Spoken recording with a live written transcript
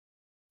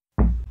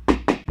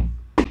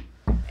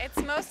It's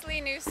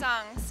mostly new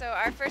songs, so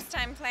our first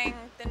time playing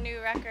the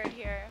new record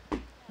here.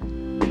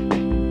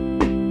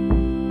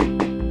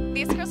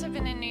 These girls have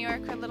been in New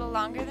York a little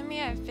longer than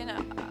me. I've been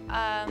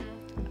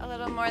a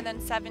little more than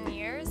 7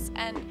 years,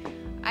 and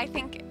I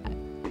think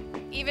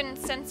even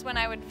since when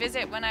I would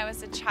visit when I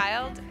was a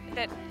child,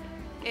 that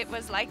it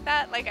was like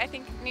that. Like, I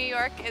think New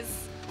York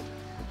is,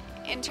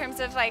 in terms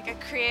of like a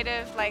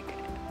creative, like,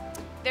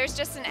 there's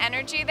just an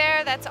energy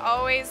there that's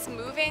always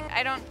moving.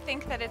 I don't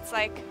think that it's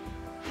like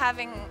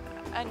having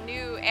a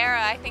new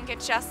era. I think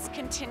it's just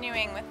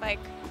continuing with like,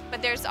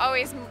 but there's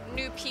always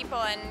new people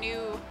and new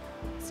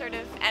sort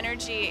of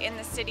energy in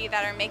the city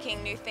that are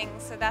making new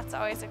things, so that's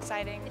always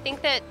exciting. I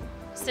think that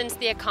since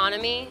the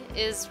economy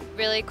is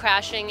really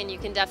crashing, and you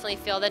can definitely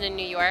feel that in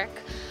New York,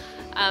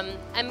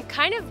 I'm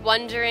kind of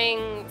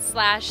wondering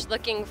 /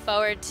 looking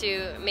forward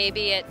to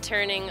maybe it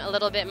turning a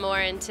little bit more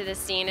into the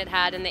scene it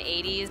had in the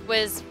 80s.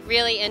 Was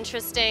really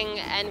interesting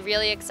and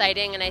really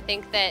exciting, and I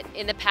think that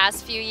in the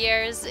past few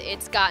years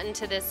it's gotten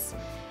to this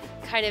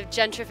kind of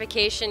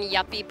gentrification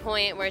yuppie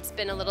point where it's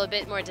been a little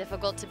bit more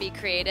difficult to be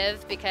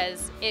creative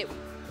because it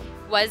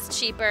was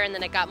cheaper and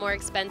then it got more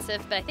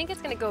expensive, but I think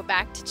it's going to go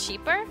back to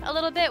cheaper a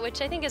little bit,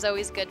 which I think is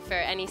always good for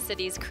any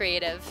city's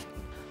creative.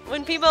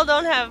 When people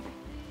don't have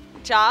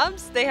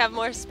jobs, they have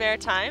more spare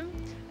time,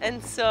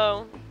 and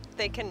so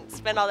they can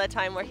spend all that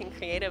time working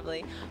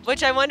creatively,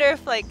 which I wonder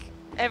if, like,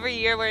 every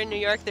year we're in New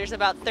York there's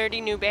about 30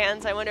 new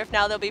bands. I wonder if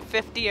now there'll be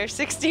 50 or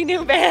 60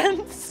 new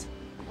bands.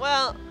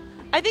 Well,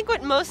 I think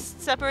what most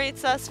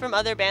separates us from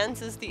other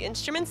bands is the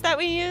instruments that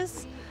we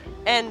use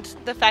and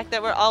the fact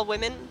that we're all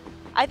women.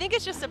 I think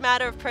it's just a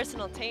matter of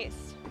personal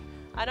taste.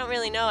 I don't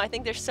really know. I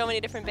think there's so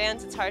many different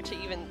bands, it's hard to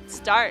even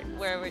start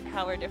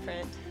how we're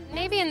different.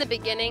 Maybe in the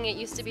beginning it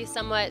used to be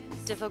somewhat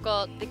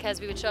difficult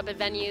because we would show up at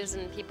venues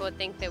and people would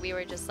think that we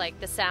were just like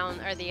the sound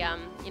or the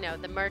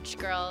the merch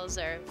girls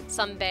or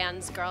some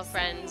band's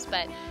girlfriends,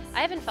 but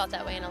I haven't felt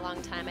that way in a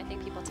long time. I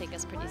think people take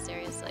us pretty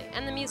seriously,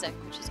 and the music,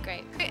 which is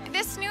great.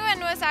 This new one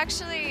was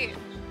actually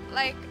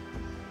like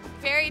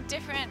very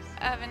different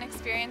of an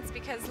experience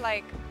because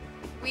like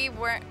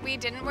we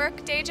didn't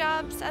work day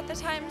jobs at the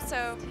time,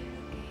 so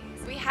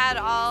we had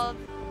all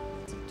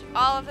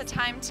of the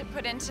time to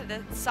put into the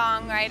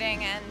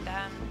songwriting,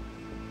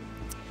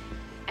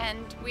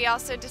 and we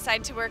also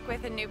decided to work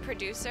with a new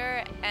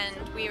producer, and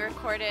we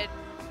recorded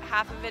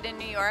half of it in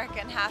New York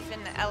and half in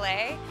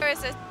LA. There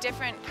was a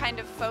different kind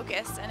of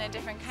focus and a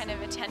different kind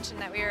of attention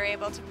that we were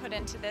able to put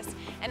into this,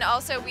 and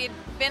also we'd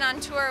been on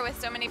tour with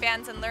so many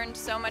bands and learned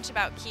so much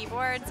about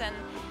keyboards, and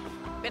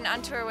been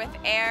on tour with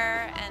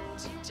Air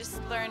and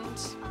just learned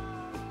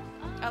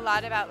a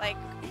lot about like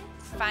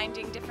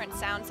finding different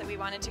sounds that we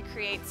wanted to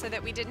create so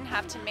that we didn't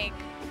have to make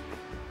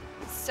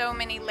so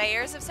many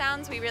layers of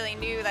sounds. We really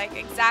knew like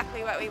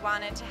exactly what we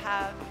wanted to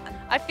have.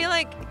 I feel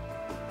like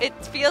it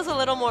feels a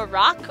little more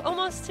rock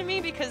almost to me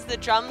because the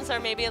drums are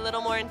maybe a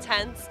little more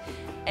intense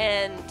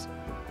and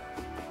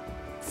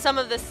some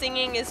of the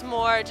singing is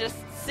more just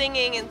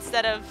singing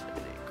instead of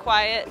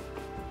quiet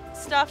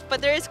stuff,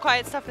 but there is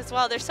quiet stuff as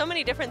well. There's so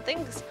many different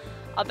things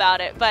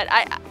about it, but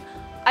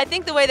I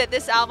think the way that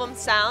this album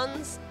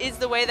sounds is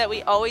the way that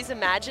we always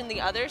imagine the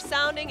others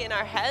sounding in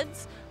our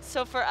heads.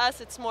 So for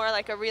us, it's more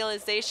like a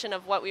realization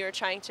of what we were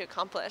trying to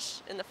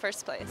accomplish in the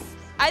first place.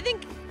 I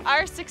think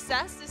our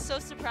success is so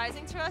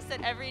surprising to us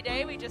that every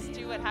day we just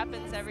do what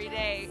happens every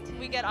day.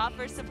 We get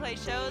offers to play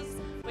shows,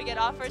 we get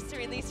offers to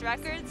release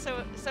records,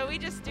 so we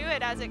just do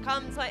it as it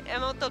comes. Like,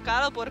 hemos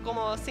tocado por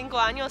como 5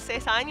 años,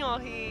 6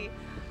 años y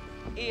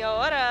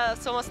ahora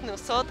somos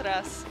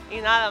nosotras y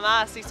nada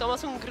más, y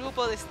somos un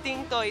grupo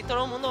distinto y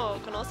todo el mundo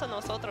conoce a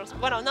nosotros.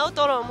 Bueno, no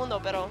todo el mundo,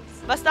 pero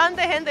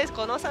bastante gente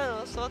conoce a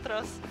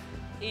nosotros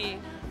y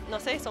no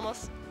sé,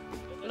 somos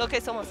lo que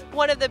somos.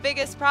 One of the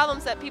biggest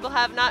problems that people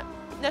have, not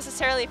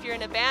necessarily if you're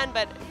in a band,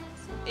 but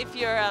if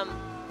you're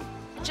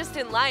just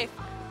in life,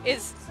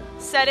 is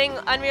setting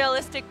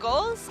unrealistic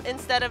goals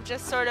instead of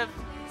just sort of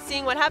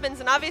seeing what happens.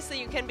 And obviously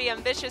you can be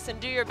ambitious and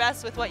do your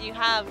best with what you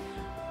have,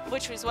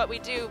 which is what we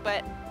do,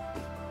 but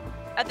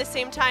at the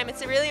same time,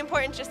 it's really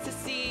important just to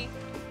see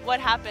what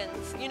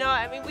happens. You know,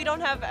 I mean, we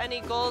don't have any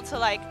goal to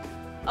like,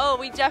 oh,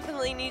 we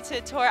definitely need to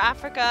tour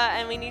Africa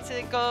and we need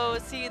to go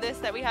see this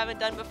that we haven't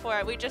done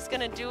before. We're just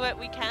gonna do what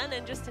we can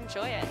and just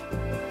enjoy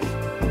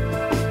it.